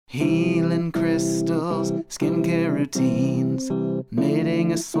Healing crystals, skincare routines,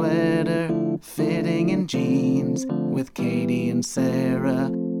 knitting a sweater, fitting in jeans. With Katie and Sarah,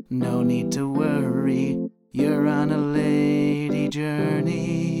 no need to worry, you're on a lady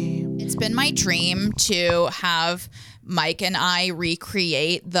journey. It's been my dream to have Mike and I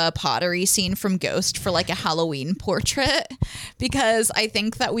recreate the pottery scene from Ghost for like a Halloween portrait, because I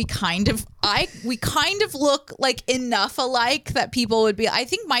think that we kind of look like enough alike that people would be. I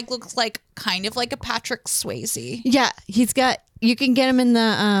think Mike looks like kind of like a Patrick Swayze. Yeah, you can get him in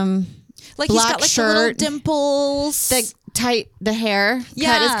the like black he's got like shirt, the little dimples, the hair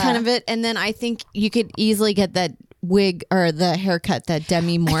cut is kind of it, and then I think you could easily get that wig or the haircut that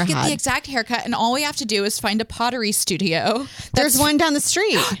Demi Moore get had. the exact haircut, and all we have to do is find a pottery studio. There's one down the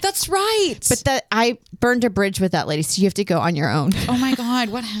street. That's right. But I burned a bridge with that lady, so you have to go on your own. Oh my God,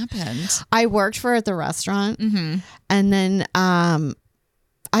 what happened? I worked for her at the restaurant, and then that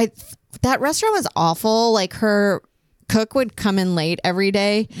restaurant was awful. Like, her cook would come in late every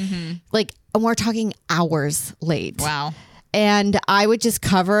day, like, and we're talking hours late. Wow. And I would just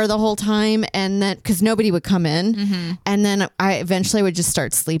cover the whole time, and then because nobody would come in, and then I eventually would just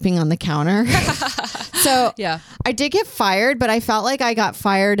start sleeping on the counter. So yeah, I did get fired, but I felt like I got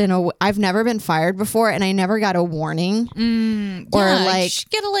fired I've never been fired before, and I never got a warning or like you should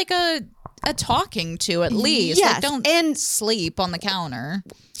get a talking to at least. Yes, like, don't sleep on the counter.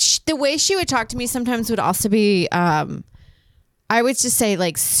 The way she would talk to me sometimes would also be, I would just say,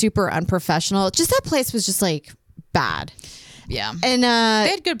 like, super unprofessional. Just that place was just like bad. Yeah. And they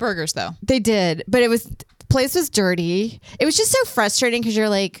had good burgers though. They did, but the place was dirty. It was just so frustrating because you're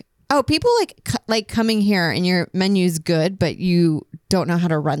like, oh, people like coming here and your menu's good, but you don't know how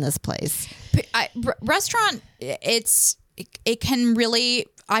to run this place. Restaurant, it can really,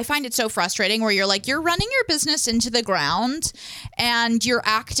 I find it so frustrating where you're like, you're running your business into the ground and you're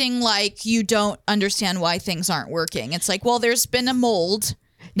acting like you don't understand why things aren't working. It's like, well, there's been a mold.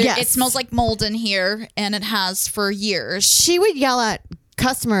 Yes. It smells like mold in here, and it has for years. She would yell at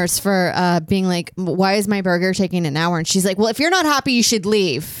customers for being like, why is my burger taking an hour? And she's like, well, if you're not happy, you should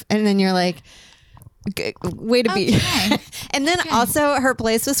leave. And then you're like, way to be. And then also her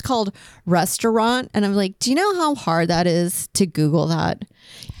place was called Restaurant. And I'm like, do you know how hard that is to Google that?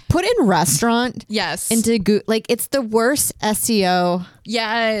 Put in restaurant. Yes. Into Google. Like, it's the worst SEO.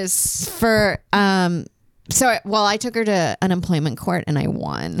 Yes. For, I took her to unemployment court and I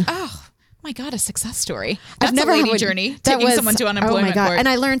won. Oh my God, a success story. That's I've never a lady journey, taking someone to unemployment court. And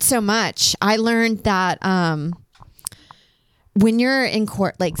I learned so much. I learned that when you're in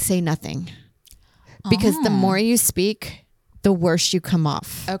court, like, say nothing. Because the more you speak, the worse you come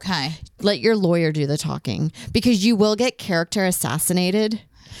off. Okay. Let your lawyer do the talking, because you will get character assassinated.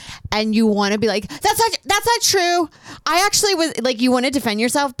 And you want to be like, that's not true. I actually was like, you want to defend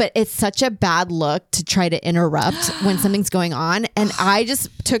yourself, but it's such a bad look to try to interrupt when something's going on. And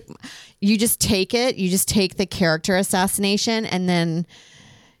you just take the character assassination, and then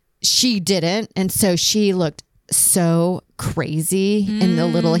she didn't. And so she looked so crazy in the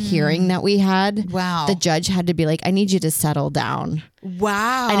little hearing that we had. Wow. The judge had to be like, I need you to settle down.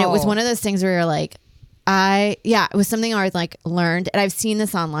 Wow. And it was one of those things where you're like, it was something I like learned, and I've seen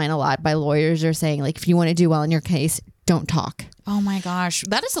this online a lot by lawyers are saying, like, if you want to do well in your case, don't talk. Oh my gosh.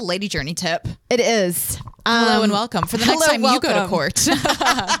 That is a lady journey tip. It is. Hello and welcome. For the next time you go to court.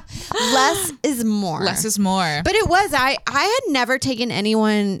 Less is more. Less is more. But it was, I had never taken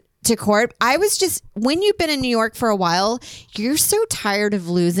anyone to court. I was just, when you've been in New York for a while, you're so tired of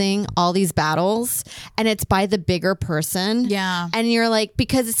losing all these battles, and it's by the bigger person. Yeah. And you're like,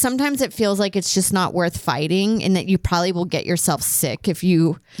 because sometimes it feels like it's just not worth fighting, and that you probably will get yourself sick if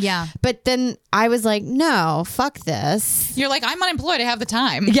you. Yeah. But then I was like, no, fuck this. You're like, I'm unemployed. I have the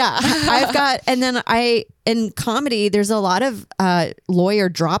time. Yeah. In comedy, there's a lot of lawyer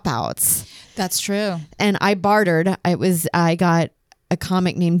dropouts. That's true. And I bartered. I got a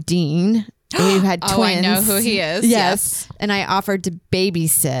comic named Dean who had twins. Oh, I know who he is. Yes. And I offered to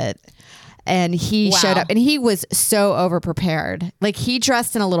babysit, and he showed up, and he was so overprepared. Like, he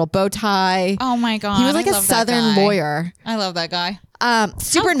dressed in a little bow tie. Oh my God. He was like a Southern lawyer. I love that guy.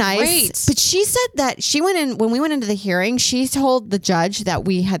 Super nice. Great. But she said that when we went into the hearing, she told the judge that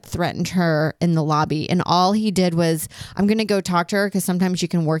we had threatened her in the lobby, and all he did was, I'm going to go talk to her, because sometimes you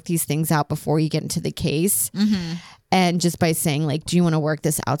can work these things out before you get into the case. And just by saying, like, do you want to work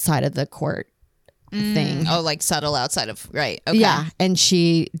this outside of the court thing? Oh, like settle outside of, right. Okay. Yeah. And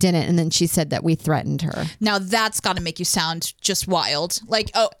she didn't. And then she said that we threatened her. Now that's got to make you sound just wild.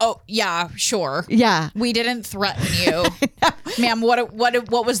 Like, oh, yeah, sure. Yeah. We didn't threaten you. Ma'am, what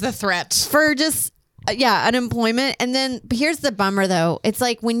was the threat? For just unemployment. And then here's the bummer though. It's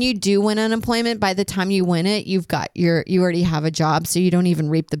like when you do win unemployment, by the time you win it, you already have a job, so you don't even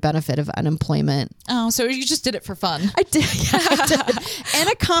reap the benefit of unemployment. Oh, so you just did it for fun. I did. Yeah, I did. And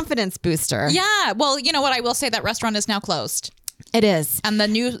a confidence booster. Yeah. Well, you know what? I will say that restaurant is now closed. It is. And the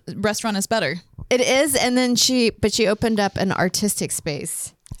new restaurant is better. It is. And then she opened up an artistic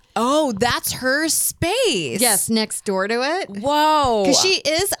space. Oh, that's her space. Yes, next door to it. Whoa. Because she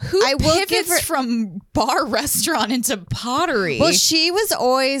is. Who pivots from bar restaurant into pottery? Well, she was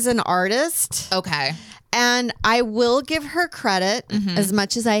always an artist. Okay. And I will give her credit, as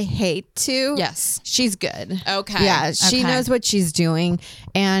much as I hate to. Yes. She's good. Okay. Yeah, she knows what she's doing.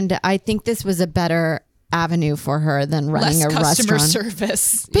 And I think this was a better avenue for her than running Less a customer restaurant.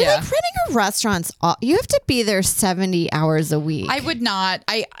 service. But like running a restaurant's, you have to be there 70 hours a week. I would not.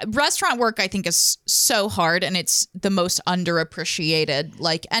 Restaurant work I think is so hard, and it's the most underappreciated.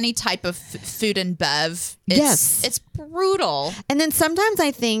 Like any type of food and bev. It's brutal. And then sometimes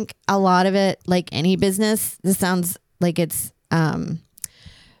I think a lot of it, like any business, this sounds like it's I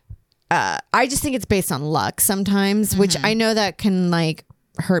just think it's based on luck sometimes, which I know that can like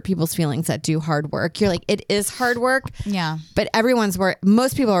hurt people's feelings that do hard work. You're like, it is hard work. Yeah. But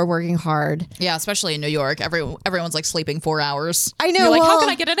most people are working hard. Yeah, especially in New York. Everyone's like sleeping 4 hours. I know. You're like, how can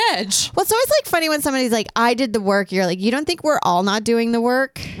I get an edge? Well, it's always like funny when somebody's like, I did the work. You're like, you don't think we're all not doing the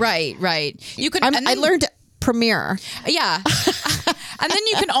work? Right. You could. I learned Premiere. Yeah. And then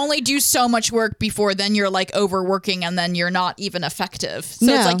you can only do so much work before then you're like overworking and then you're not even effective.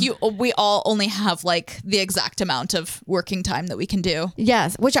 So it's like we all only have like the exact amount of working time that we can do.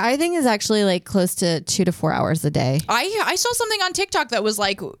 Yes, which I think is actually like close to 2 to 4 hours a day. I saw something on TikTok that was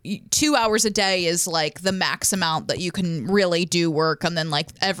like 2 hours a day is like the max amount that you can really do work, and then like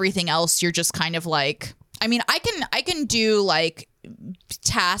everything else you're just kind of like, I mean, I can do like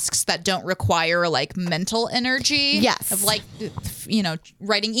tasks that don't require like mental energy. Yes. Of like, you know,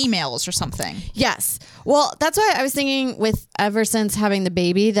 writing emails or something. Yes. Well, that's why I was thinking with ever since having the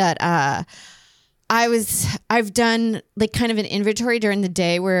baby that I've done like kind of an inventory during the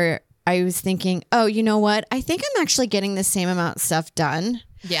day where I was thinking, oh, you know what? I think I'm actually getting the same amount of stuff done.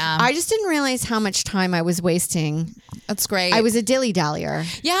 Yeah. I just didn't realize how much time I was wasting. That's great. I was a dilly-dallyer.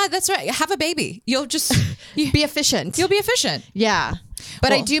 Yeah, that's right. Have a baby. You'll just be efficient. You'll be efficient. Yeah.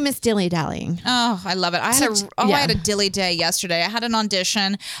 But I do miss dilly-dallying. Oh, I love it. I had a dilly day yesterday. I had an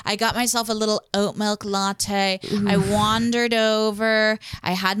audition. I got myself a little oat milk latte. Ooh. I wandered over.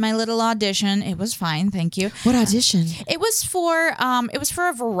 I had my little audition. It was fine, thank you. What audition? It was for a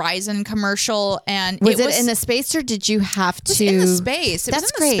Verizon commercial, and was it in the space or did you have to? It was in the space. It That's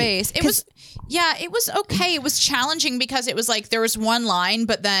was in the great. space. It was. Yeah, it was okay. It was challenging because it was like there was one line,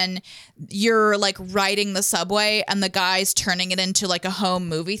 but then you're like riding the subway and the guy's turning it into like a home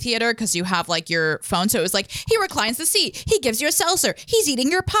movie theater because you have like your phone. So it was like, he reclines the seat. He gives you a seltzer. He's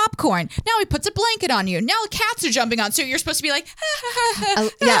eating your popcorn. Now he puts a blanket on you. Now cats are jumping on. So you're supposed to be like,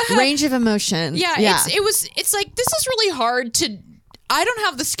 range of emotion. Yeah. It's like, this is really hard to, I don't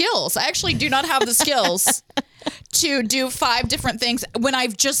have the skills. I actually do not have the skills to do 5 different things when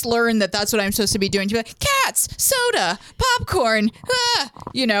I've just learned that that's what I'm supposed to be doing. To be like, cats, soda, popcorn,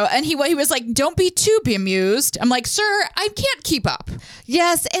 you know. And he was like, don't be too bemused. I'm like, sir, I can't keep up.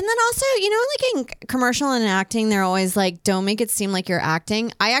 Yes. And then also, you know, like in commercial and acting, they're always like, don't make it seem like you're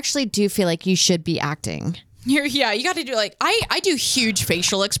acting. I actually do feel like you should be acting. You got to do like I do huge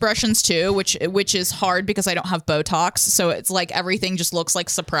facial expressions too, which is hard because I don't have Botox, so it's like everything just looks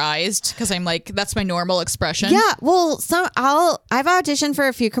like surprised because I'm like, that's my normal expression. Yeah, well, I've auditioned for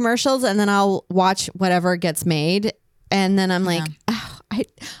a few commercials and then I'll watch whatever gets made, and then I'm like, oh,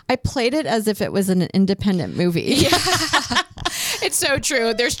 I played it as if it was an independent movie. Yeah. It's so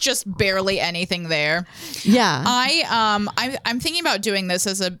true. There's just barely anything there. Yeah. I'm thinking about doing this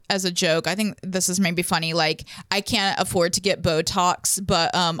as a joke. I think this is maybe funny. Like, I can't afford to get Botox,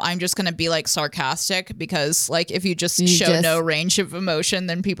 but I'm just gonna be like sarcastic because like if you just show no range of emotion,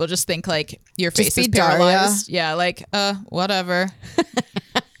 then people just think like your face is paralyzed. Daria. Yeah, like whatever.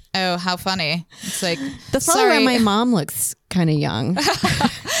 Oh, how funny. It's like, that's probably why my mom looks kind of young.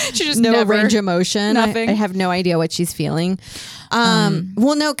 She just no range of emotion. Nothing. I have no idea what she's feeling.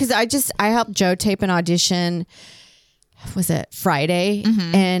 Well, no, because I helped Joe tape an audition. Was it Friday?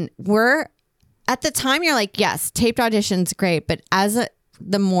 Mm-hmm. And we're at the time you're like, yes, taped auditions, great. But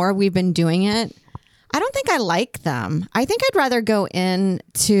the more we've been doing it, I don't think I like them. I think I'd rather go in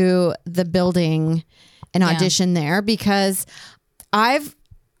to the building and audition there because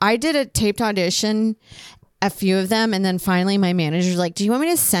I did a taped audition a few of them. And then finally my manager's like, do you want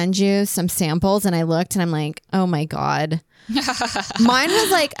me to send you some samples? And I looked and I'm like, oh my God. Mine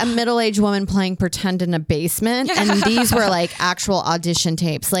was like a middle-aged woman playing pretend in a basement. And these were like actual audition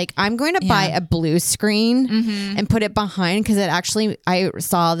tapes. Like I'm going to buy a blue screen and put it behind because it actually, I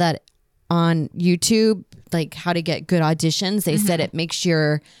saw that on YouTube, like how to get good auditions. They said it makes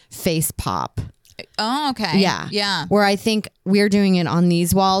your face pop. Oh, okay. Yeah. Yeah. Where I think we're doing it on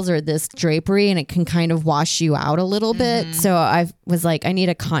these walls or this drapery and it can kind of wash you out a little bit. So I was like, I need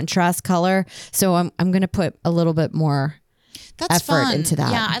a contrast color. So I'm going to put a little bit more effort fun. into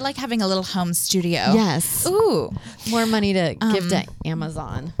that. Yeah. I like having a little home studio. Yes. Ooh. More money to give to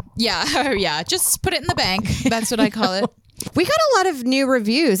Amazon. Yeah. Oh, yeah. Just put it in the bank. That's what I call it. We got a lot of new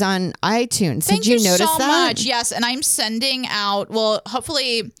reviews on iTunes. Thank Did you notice so that? much. Yes, and I'm sending out. Well,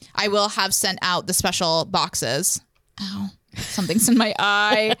 hopefully, I will have sent out the special boxes. Ow, something's in my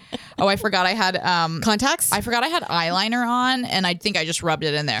eye. Oh, I forgot I had Contacts? I forgot I had eyeliner on, and I think I just rubbed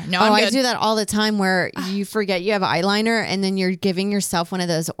it in there. No, I'm I good. do that all the time where you forget you have eyeliner and then you're giving yourself one of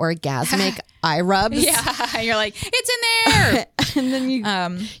those orgasmic eye rubs. Yeah, you're like, it's in there. And then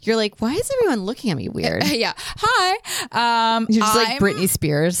you're like, why is everyone looking at me weird? Yeah. Hi. You're just like Britney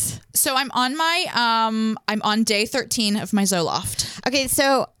Spears. So I'm on my I'm on day 13 of my Zoloft. Okay,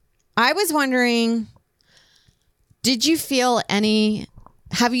 so I was wondering, did you feel any?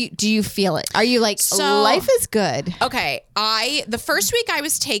 Do you feel it? Are you like, life is good? Okay. The first week I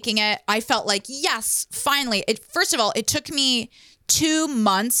was taking it, I felt like, yes, finally. First of all, it took me 2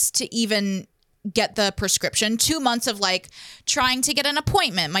 months to even get the prescription. 2 months of like trying to get an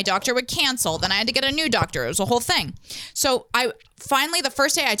appointment. My doctor would cancel. Then I had to get a new doctor. It was a whole thing. So finally, the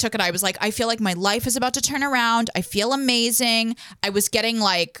first day I took it, I was like, I feel like my life is about to turn around. I feel amazing. I was getting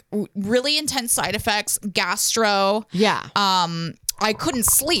like really intense side effects, gastro. Yeah. I couldn't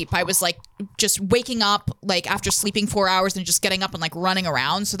sleep. I was like just waking up like after sleeping 4 hours and just getting up and like running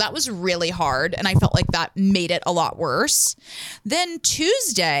around. So that was really hard. And I felt like that made it a lot worse. Then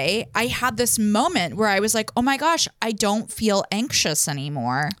Tuesday, I had this moment where I was like, oh my gosh, I don't feel anxious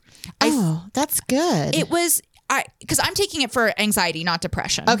anymore. That's good. It was, because I'm taking it for anxiety, not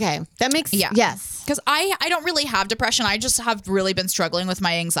depression. Okay. That makes, yes. Because I don't really have depression. I just have really been struggling with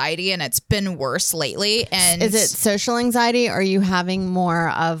my anxiety and it's been worse lately. And is it social anxiety or are you having more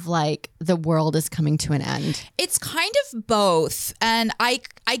of like the world is coming to an end? It's kind of both. And I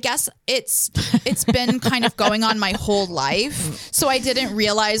guess it's been kind of going on my whole life. So I didn't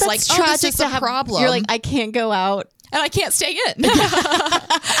realize this is a problem. You're like, I can't go out. And I can't stay in.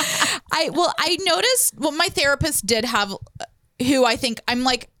 I noticed, my therapist did have, who I think I'm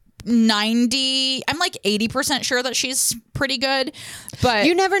like 80% sure that she's pretty good, but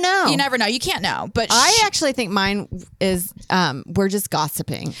you never know. You can't know. But I actually think mine is, we're just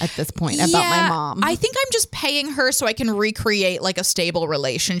gossiping at this point about my mom. I think I'm just paying her so I can recreate like a stable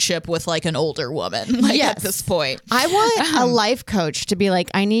relationship with like an older woman. At this point, I want a life coach to be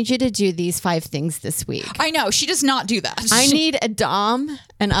like, I need you to do these 5 things this week. I know she does not do that. I need a dom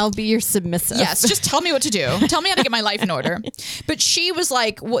and I'll be your submissive. Yes, just tell me what to do. Tell me how to get my life in order. But she was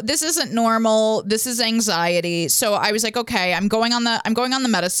like, this isn't normal. This is anxiety. So I was like, okay, I'm going on the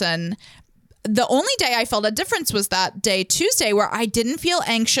medicine. The only day I felt a difference was that day, Tuesday, where I didn't feel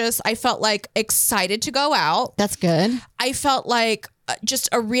anxious. I felt like excited to go out. That's good. I felt like just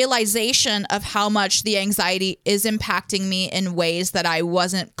a realization of how much the anxiety is impacting me in ways that I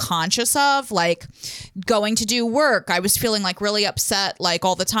wasn't conscious of, like going to do work. I was feeling like really upset like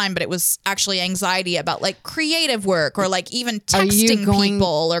all the time, but it was actually anxiety about like creative work or like even texting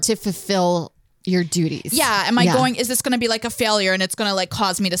people or to fulfill your duties. Yeah. Am I going, is this going to be like a failure and it's going to like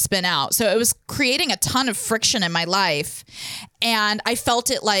cause me to spin out? So it was creating a ton of friction in my life. And I felt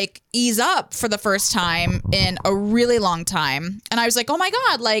it like ease up for the first time in a really long time. And I was like, oh my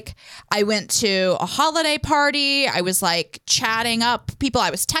God, like I went to a holiday party. I was like chatting up people. I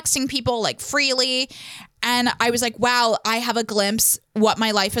was texting people like freely. And I was like, wow, I have a glimpse what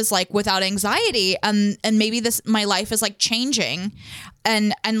my life is like without anxiety. And maybe my life is like changing.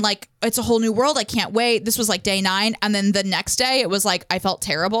 And like, it's a whole new world. I can't wait. This was like day 9. And then the next day it was like, I felt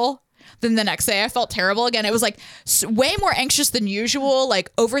terrible. Then the next day I felt terrible again. It was like way more anxious than usual,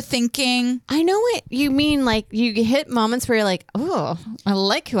 like overthinking. I know what you mean. Like you hit moments where you're like, oh, I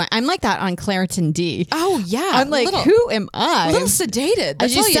like who I'm like that on Claritin D. Oh yeah. I'm like, who am I? A little sedated.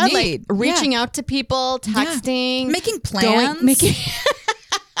 That's all you need. Like, reaching out to people, texting. Making plans. Making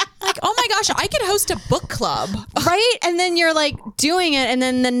like, oh my gosh, I could host a book club. Right? And then you're like doing it. And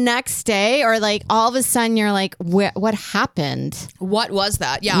then the next day or like all of a sudden you're like, what happened? What was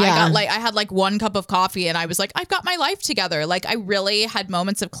that? Yeah. I had like one cup of coffee and I was like, I've got my life together. Like I really had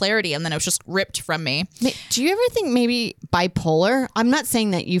moments of clarity and then it was just ripped from me. Do you ever think maybe bipolar? I'm not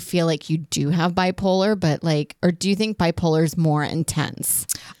saying that you feel like you do have bipolar, but like, or do you think bipolar is more intense?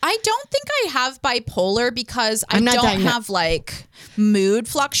 I don't think I have bipolar because I don't have like mood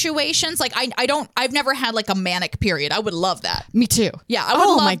fluctuations. Like I've never had like a manic period. I would love that. Me too. Yeah. I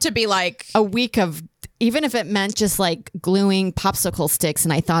would love to be like a week of, even if it meant just like gluing popsicle sticks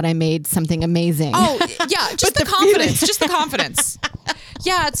and I thought I made something amazing. Oh yeah. Just the confidence. Just the confidence.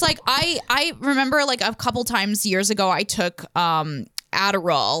 Yeah. It's like, I remember like a couple times years ago, I took,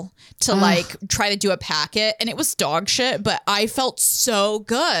 Adderall to like try to do a packet and it was dog shit, but I felt so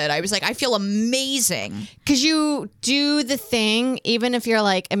good. I was like, I feel amazing. Because you do the thing, even if you're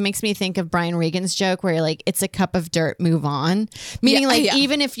like, it makes me think of Brian Regan's joke where you're like, it's a cup of dirt, move on. Meaning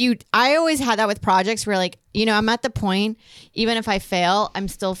even if I always had that with projects where like, you know, I'm at the point, even if I fail, I'm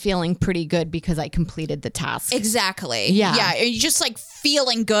still feeling pretty good because I completed the task. Exactly. Yeah. Yeah. You're just like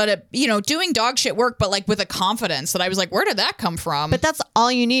feeling good at, you know, doing dog shit work, but like with a confidence that I was like, where did that come from? But that's all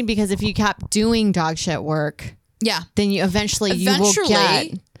you need because if you kept doing dog shit work, then you eventually you will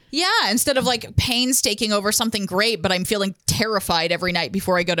get. Yeah. Instead of like painstaking over something great, but I'm feeling terrified every night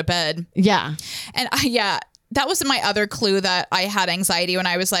before I go to bed. Yeah. And that was my other clue that I had anxiety when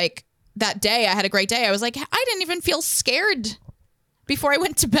I was like, that day I had a great day. I was like, I didn't even feel scared before I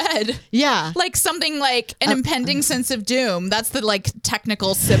went to bed. Yeah. Like something like an impending sense of doom. That's the like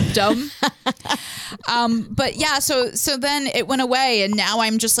technical symptom. But yeah, so then it went away and now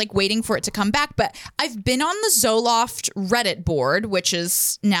I'm just like waiting for it to come back. But I've been on the Zoloft Reddit board, which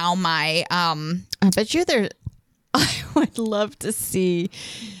is now my I bet you there. I would love to see.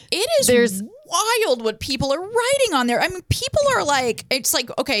 There's wild what people are writing on there. I mean, people are like, it's like,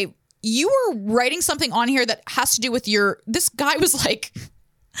 okay, you were writing something on here that has to do with this guy was like,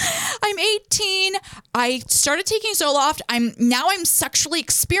 I'm 18. I started taking Zoloft. I'm sexually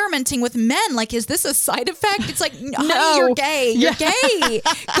experimenting with men. Like, is this a side effect? It's like, honey, you're gay. You're gay.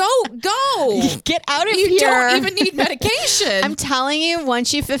 Go. Get out of here. You don't even need medication. I'm telling you,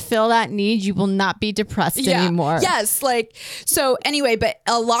 once you fulfill that need, you will not be depressed anymore. Yes. Like, so anyway, but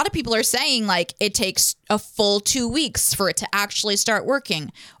a lot of people are saying like it takes a full 2 weeks for it to actually start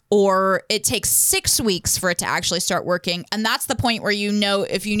working. Or it takes 6 weeks for it to actually start working. And that's the point where you know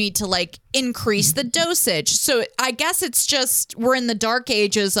if you need to like increase the dosage. So I guess it's just we're in the dark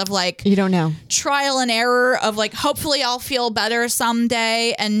ages of like you don't know, trial and error of like hopefully I'll feel better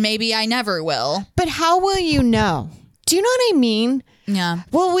someday and maybe I never will. But how will you know? Do you know what I mean? Yeah.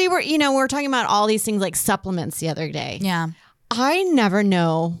 Well, we were talking about all these things like supplements the other day. Yeah. I never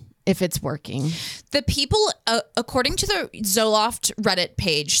know if it's working. The people, according to the Zoloft Reddit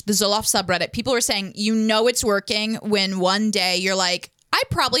page, the Zoloft subreddit, people are saying, you know, it's working when one day you're like, I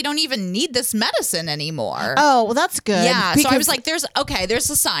probably don't even need this medicine anymore. Oh, well, that's good. Yeah. So I was like, there's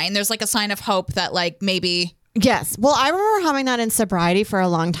a sign. There's like a sign of hope that like maybe. Yes. Well, I remember having that in sobriety for a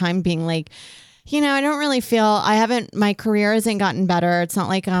long time being like, you know, I don't really feel my career hasn't gotten better. It's not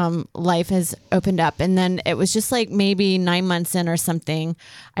like life has opened up. And then it was just like maybe 9 months in or something.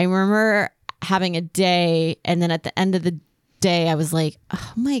 I remember having a day. And then at the end of the day, I was like,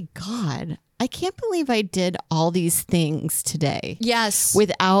 oh my God, I can't believe I did all these things today. Yes.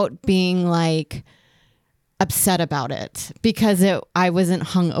 Without being like upset about it because I wasn't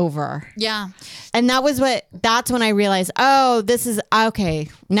hungover. Yeah. And that's when I realized, oh, this is okay.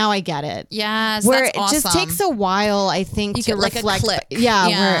 Now I get it. Yes. Where that's awesome. It just takes a while, I think, you to get reflect. Like a click. Yeah.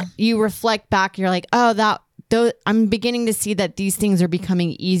 Where you reflect back, you're like, oh, I'm beginning to see that these things are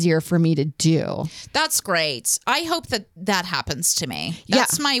becoming easier for me to do. That's great. I hope that happens to me.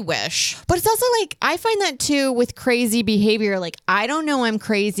 That's my wish. But it's also like, I find that too with crazy behavior. Like, I don't know I'm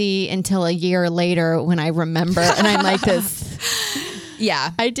crazy until a year later when I remember and I'm like this.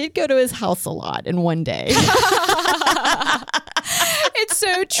 Yeah. I did go to his house a lot in one day. It's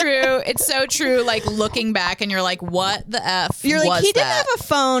so true. It's so true. Like looking back and you're like, what the F You're like, he didn't have a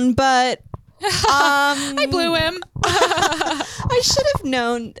phone, but I blew him. I should have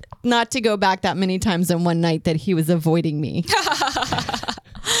known not to go back that many times in one night that he was avoiding me.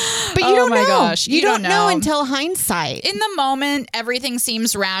 But you don't know. Gosh. You don't know until hindsight. In the moment, everything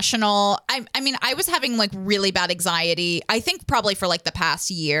seems rational. I mean, I was having like really bad anxiety, I think probably for like the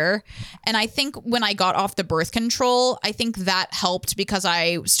past year. And I think when I got off the birth control, I think that helped because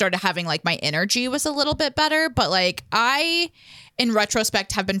I started having like my energy was a little bit better. But like in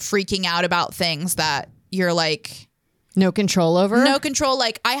retrospect, have been freaking out about things that you're like, No control over? No control.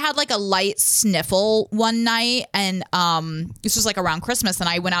 Like I had like a light sniffle one night, and this was like around Christmas, and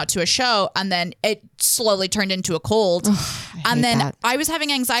I went out to a show, and then it slowly turned into a cold. And then that. I was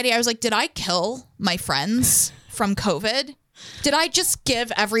having anxiety. I was like, did I kill my friends from COVID? Did I just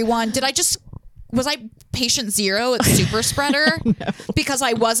give everyone, was I patient zero at super spreader? No. Because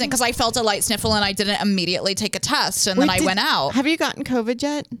I felt a light sniffle and I didn't immediately take a test, and then I went out. Have you gotten COVID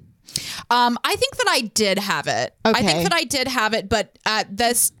yet? I think that I did have it. Okay. I think that I did have it, but at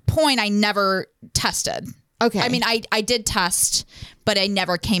this point I never tested. Okay. I mean, I did test, but I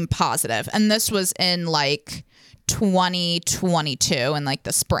never came positive. And this was in like 2022 in like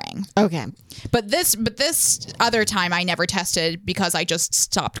the spring. Okay. But this other time I never tested because I just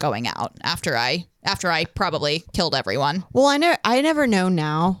stopped going out after I probably killed everyone. Well, I never know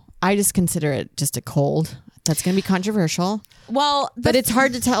now. I just consider it just a cold. That's going to be controversial. Well, but it's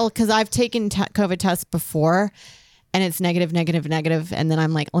hard to tell because I've taken COVID tests before and it's negative. And then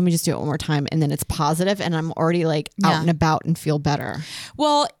I'm like, let me just do it one more time. And then it's positive and I'm already like out and about and feel better.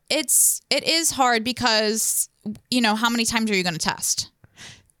 Well, it is hard because, you know, how many times are you going to test?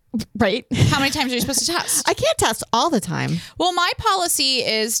 Right. How many times are you supposed to test? I can't test all the time. Well, my policy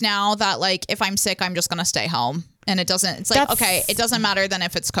is now that like if I'm sick, I'm just going to stay home. And it's like, okay, it doesn't matter then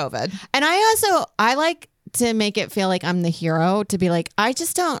if it's COVID. And I like to make it feel like I'm the hero, to be like,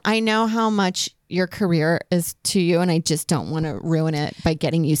 I know how much your career is to you and I just don't want to ruin it by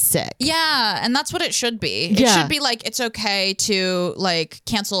getting you sick. Yeah. And that's what it should be. It should be like, it's okay to like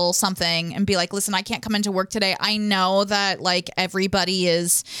cancel something and be like, listen, I can't come into work today. I know that like I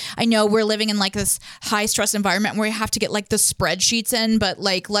know we're living in like this high stress environment where we have to get like the spreadsheets in, but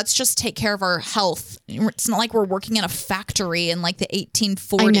like, let's just take care of our health. It's not like we're working in a factory in like the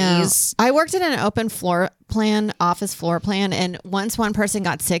 1840s. I worked in an open office floor plan. And once one person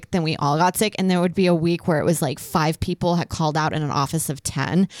got sick, then we all got sick. And there would be a week where it was like 5 people had called out in an office of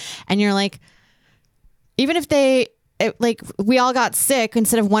 10. And you're like, even if we all got sick,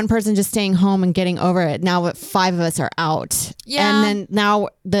 instead of one person just staying home and getting over it, now 5 of us are out. Yeah. And then now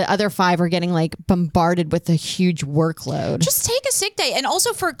the other 5 are getting like bombarded with a huge workload. Just take a sick day. And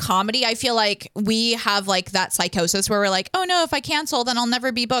also for comedy, I feel like we have like that psychosis where we're like, oh no, if I cancel, then I'll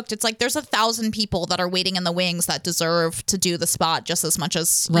never be booked. It's like there's 1,000 people that are waiting in the wings that deserve to do the spot just as much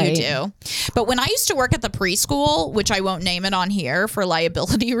as you do. But when I used to work at the preschool, which I won't name it on here for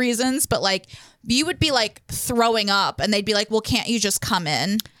liability reasons, but like you would be like throwing up and they'd be like, well, can't you just come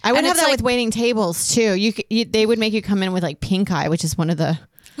in? I would have that like, with waiting tables too. They would make you come in with like pink eye, which is one of the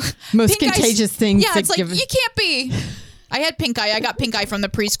most contagious things. Yeah, it's like, you can't be. I had pink eye. I got pink eye from the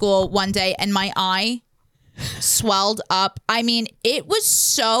preschool one day and my eye swelled up. I mean, it was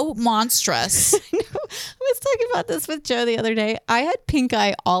so monstrous. I was talking about this with Joe the other day. I had pink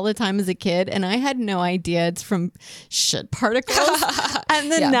eye all the time as a kid and I had no idea it's from shit particles.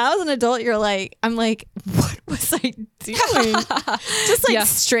 And then now as an adult, I'm like, what was I doing? Just like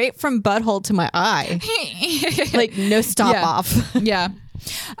straight from butthole to my eye. Like no stop off. Yeah.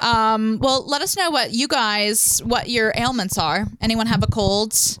 Well, let us know what your ailments are. Anyone have a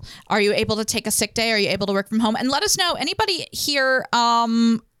cold? Are you able to take a sick day? Are you able to work from home? And let us know, anybody here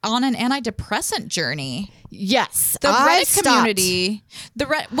on an antidepressant journey? Yes. The Reddit community.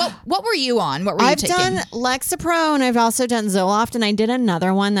 What were you on? What were you taking? I've done Lexapro, I've also done Zoloft, and I did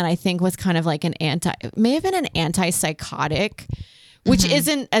another one that I think was kind of like it may have been an antipsychotic. Which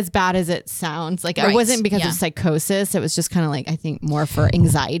isn't as bad as it sounds. Like it wasn't because of psychosis. It was just kind of like, I think more for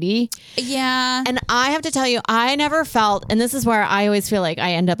anxiety. Yeah. And I have to tell you, I never felt, and this is where I always feel like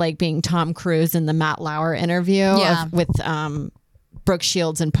I end up like being Tom Cruise in the Matt Lauer interview with Brooke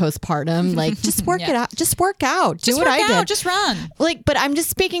Shields and postpartum. Like just work it out. Just work out. Do what I did. Just run. Like, but I'm just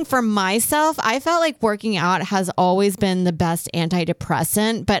speaking for myself. I felt like working out has always been the best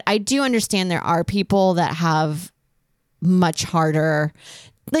antidepressant, but I do understand there are people that have much harder,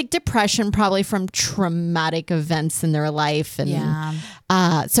 like depression, probably from traumatic events in their life. And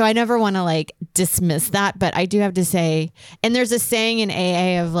so I never want to like dismiss that, but I do have to say, and there's a saying in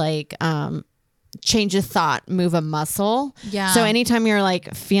AA of like, change a thought, move a muscle. Yeah. So anytime you're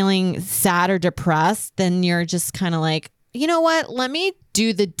like feeling sad or depressed, then you're just kind of like, you know what? Let me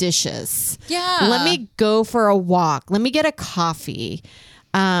do the dishes. Yeah. Let me go for a walk. Let me get a coffee.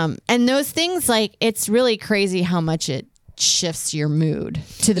 And those things, like, it's really crazy how much it shifts your mood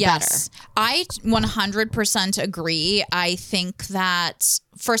to the better. I 100% agree. I think that,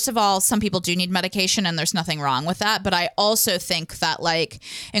 first of all, some people do need medication and there's nothing wrong with that. But I also think that like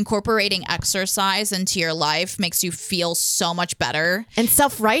incorporating exercise into your life makes you feel so much better. And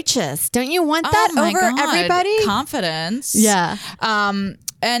self-righteous. Don't you want that over everybody? Confidence. Yeah.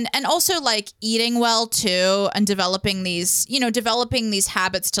 And also like eating well too, and developing these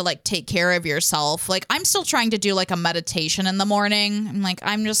habits to like take care of yourself. Like I'm still trying to do like a meditation in the morning.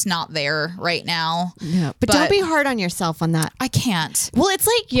 I'm just not there right now. No, but don't be hard on yourself on that. I can't. Well, it's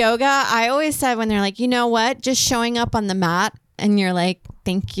like yoga. I always said when they're like, you know what, just showing up on the mat and you're like,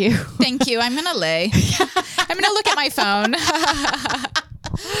 thank you. Thank you. I'm going to lay. I'm going to look at my phone.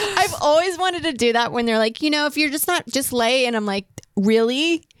 I've always wanted to do that when they're like, if you're just lay, and I'm like,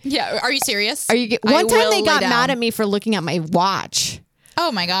 really? Yeah. Are you serious? One time they got mad at me for looking at my watch.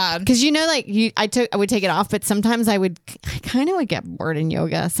 Oh my God. Because I would take it off, but sometimes I kind of would get bored in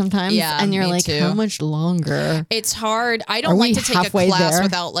yoga sometimes. Yeah, and you're like, too. how much longer? It's hard. I don't like to take a class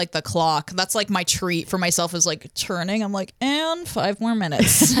without like the clock. That's like my treat for myself is like turning. I'm like, and 5 more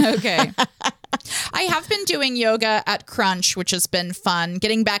minutes. Okay. I have been doing yoga at Crunch, which has been fun.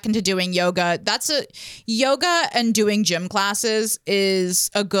 Getting back into doing yoga. Yoga and doing gym classes is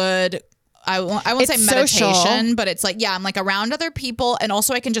a good, I won't say meditation, social. But it's like, I'm like around other people, and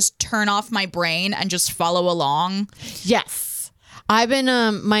also I can just turn off my brain and just follow along. Yes. I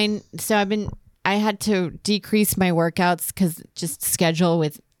had to decrease my workouts because just schedule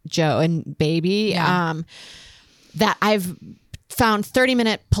with Joe and baby. Yeah. That I've found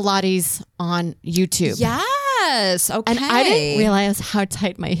 30-minute Pilates on YouTube. Yes. Okay. And I didn't realize how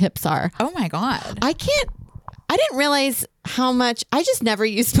tight my hips are. Oh my God. I didn't realize how much. I just never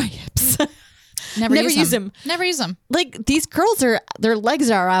used my hips. Never use them. Never use them. Like these girls their legs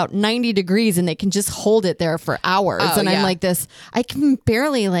are out 90 degrees and they can just hold it there for hours. I'm like this. I can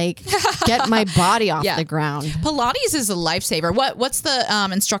barely like get my body off the ground. Pilates is a lifesaver. What's the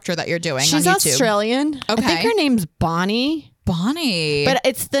instructor that you're doing She's on YouTube? Australian. Okay. I think her name's Bonnie. But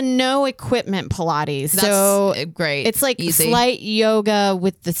it's the no equipment Pilates. That's so great. It's like easy slight yoga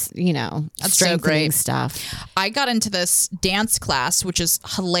with this, That's strengthening so stuff. I got into this dance class, which is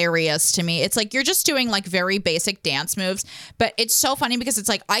hilarious to me. It's like you're just doing like very basic dance moves, but it's so funny because it's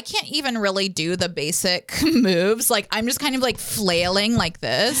like I can't even really do the basic moves. Like I'm just kind of like flailing like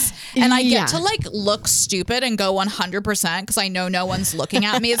this, and I get to like look stupid and go 100% because I know no one's looking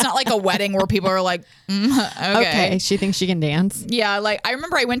at me. It's not like a wedding where people are like, okay. She thinks she can dance. Yeah, like I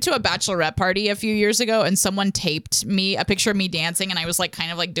remember I went to a bachelorette party a few years ago and someone taped me a picture of me dancing and I was like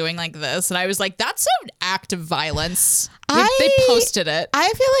kind of like doing like this and I was like, that's an act of violence. They posted it. I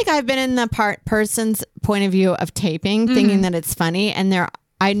feel like I've been in the person's point of view of taping, thinking that it's funny, and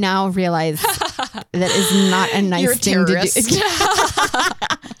I now realize that is not a nice thing to do.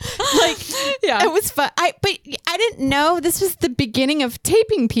 It was fun. But I didn't know this was the beginning of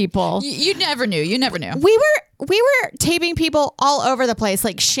taping people. You never knew. We were taping people all over the place,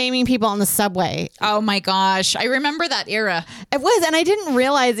 like shaming people on the subway. Oh my gosh. I remember that era. It was, and I didn't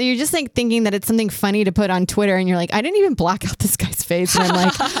realize that you're just like thinking that it's something funny to put on Twitter, and you're like, I didn't even black out this guy's face. And I'm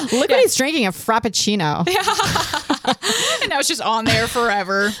like, look what he's drinking, a Frappuccino. And now it's just on there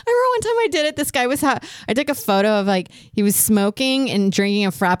forever. I remember one time I did it. This guy I took a photo of like, he was smoking and drinking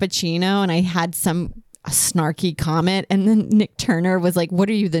a Frappuccino, and I had a snarky comment, and then Nick Turner was like, what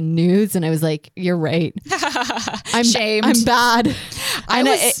are you, the news? And I was like, you're right. I'm shamed. I'm bad.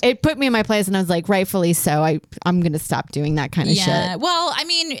 It put me in my place, and I was like, rightfully so. I'm going to stop doing that kind of shit. Well, I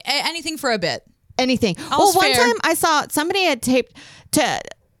mean, anything for a bit. Anything. All's one fair. time I saw somebody had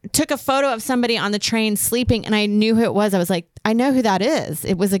took a photo of somebody on the train sleeping, and I knew who it was. I was like, I know who that is.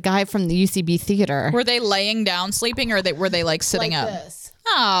 It was a guy from the UCB theater. Were they laying down sleeping, or were they like sitting like up? This.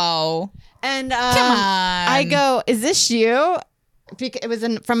 Oh. And come on. I go, is this you? It was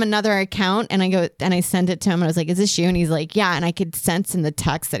from another account, and I sent it to him, and I was like, is this you? And he's like, yeah. And I could sense in the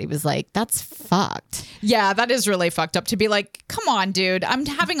text that he was like, that's fucked. Yeah, that is really fucked up to be like, come on, dude, I'm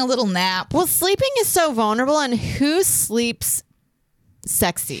having a little nap. Well, sleeping is so vulnerable, and who sleeps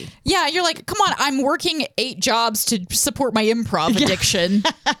sexy? Yeah, you're like, come on, I'm working 8 jobs to support my improv addiction.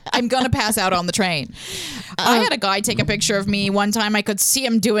 I'm gonna pass out on the train. I had a guy take a picture of me one time. I could see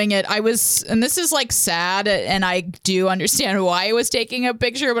him doing it. And this is like sad, and I do understand why I was taking a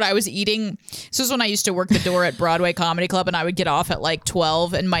picture, but I was eating. This was when I used to work the door at Broadway Comedy Club, and I would get off at like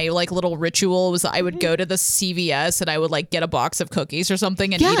 12, and my like little ritual was I would go to the CVS and I would like get a box of cookies or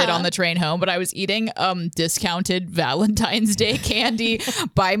something and eat it on the train home. But I was eating discounted Valentine's Day candy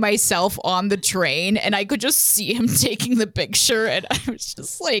by myself on the train, and I could just see him taking the picture, and I was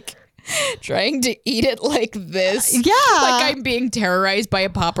just like trying to eat it like this. Yeah. Like I'm being terrorized by a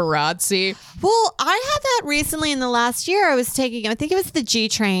paparazzi. Well, I had that recently in the last year. I think it was the G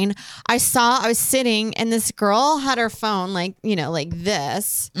train. I was sitting, and this girl had her phone like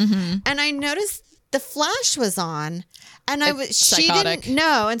this. Mm-hmm. And I noticed the flash was on, and she psychotic. didn't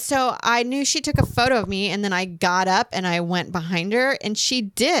know, and so I knew she took a photo of me, and then I got up and I went behind her, and she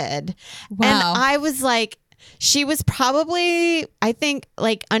did. Wow. And I was like, she was probably, I think,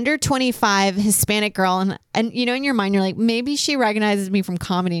 like under 25, Hispanic girl, and you know, in your mind, you're like, maybe she recognizes me from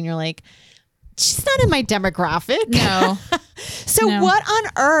comedy, and you're like, she's not in my demographic. No. So what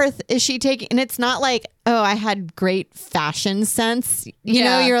on earth is she taking? And it's not like, oh, I had great fashion sense. You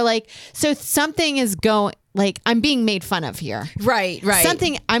know, you're like, so something is going, like, I'm being made fun of here. Right.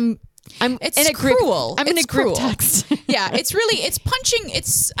 Something It's in a cruel. I'm in a group cruel. text. Yeah, it's punching.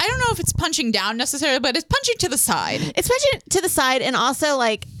 I don't know if it's punching down necessarily, but it's punching to the side. It's punching to the side. And also,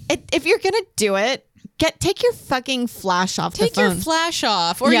 like, if you're going to do it, take your fucking flash off the phone. Take your flash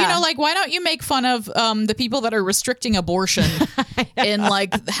off. Or, you know, like, why don't you make fun of the people that are restricting abortion in,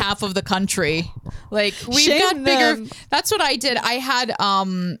 like, half of the country? Like, we've got bigger. That's what I did. I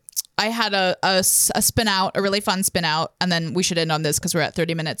had a spin out, a really fun spin out, and then we should end on this because we're at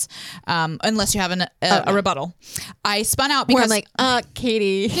 30 minutes. Unless you have a rebuttal. I spun out because I'm like,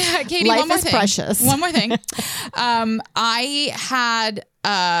 Katie, Katie, life one more is thing. precious. One more thing.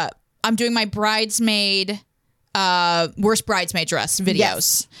 I'm doing my bridesmaid, worst bridesmaid dress videos.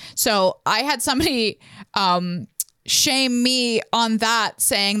 Yes. So I had somebody shame me on that,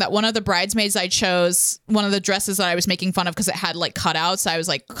 saying that one of the bridesmaids I chose, one of the dresses that I was making fun of because it had like cutouts. I was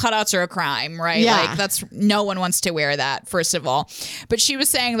like, cutouts are a crime, right? Yeah. Like no one wants to wear that, first of all. But she was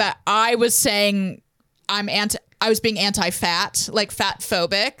saying that I was saying I was being anti-fat, like fat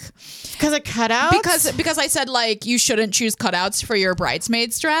phobic. Because of cutouts? Because I said, like, you shouldn't choose cutouts for your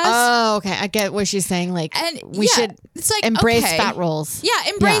bridesmaid's dress. Oh, okay. I get what she's saying. Like, And we should it's like, embrace okay. fat rolls. Yeah,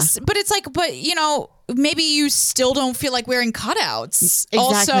 embrace. But it's like, you know, maybe you still don't feel like wearing cutouts. Exactly.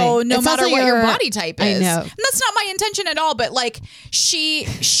 Also, no It's matter also what your body type I is. know. And that's not my intention at all. But like,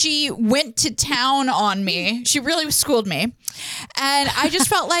 she went to town on me. She really schooled me. And I just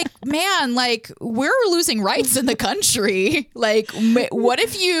felt like, man, like, we're losing rights in the country. Like, what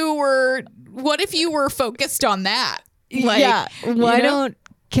if you were focused on that? Like, Yeah.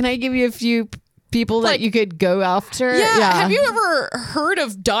 Can I give you a few people that you could go after? Yeah. Have you ever heard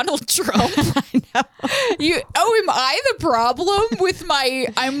of Donald Trump? I know. Am I the problem with my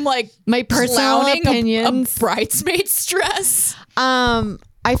personal clowning opinions? a bridesmaid's dress?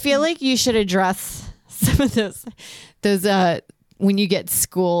 I feel like you should address some of those when you get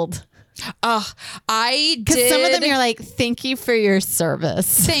schooled. I did. Because some of them you're like, thank you for your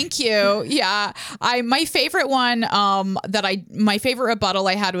service. Thank you. Yeah. My favorite one, my favorite rebuttal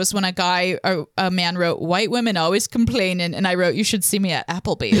I had was when a man wrote, "White women always complaining," and I wrote, "You should see me at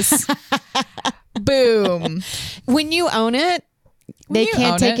Applebee's." Boom. When you own it, they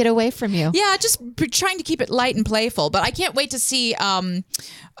can't take it away from you. Yeah, just trying to keep it light and playful. But I can't wait to see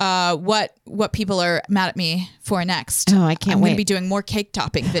what people are mad at me for next. Oh, I can't I'm wait. going to be doing more cake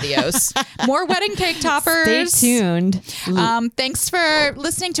topping videos. More wedding cake toppers. Stay tuned. Thanks for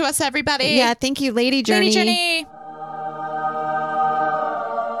listening to us, everybody. Yeah, thank you, Lady Journey. Lady Journey.